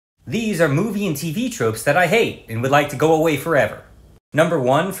These are movie and TV tropes that I hate and would like to go away forever. Number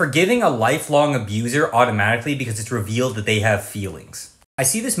 1, forgiving a lifelong abuser automatically because it's revealed that they have feelings. I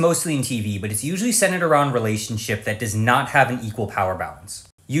see this mostly in TV, but it's usually centered around a relationship that does not have an equal power balance.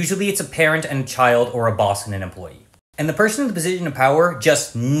 Usually it's a parent and a child or a boss and an employee. And the person in the position of power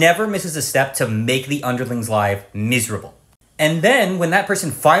just never misses a step to make the underling's life miserable. And then, when that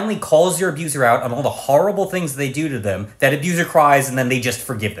person finally calls their abuser out on all the horrible things they do to them, that abuser cries and then they just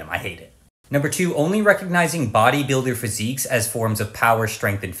forgive them. I hate it. Number 2, only recognizing bodybuilder physiques as forms of power,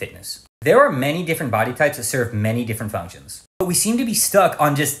 strength, and fitness. There are many different body types that serve many different functions. But we seem to be stuck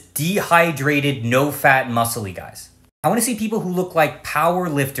on just dehydrated, no-fat, muscly guys. I want to see people who look like power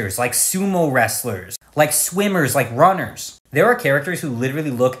lifters, like sumo wrestlers, like swimmers, like runners. There are characters who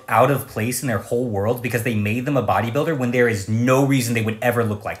literally look out of place in their whole world because they made them a bodybuilder when there is no reason they would ever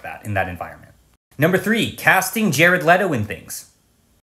look like that in that environment. Number 3, casting Jared Leto in things.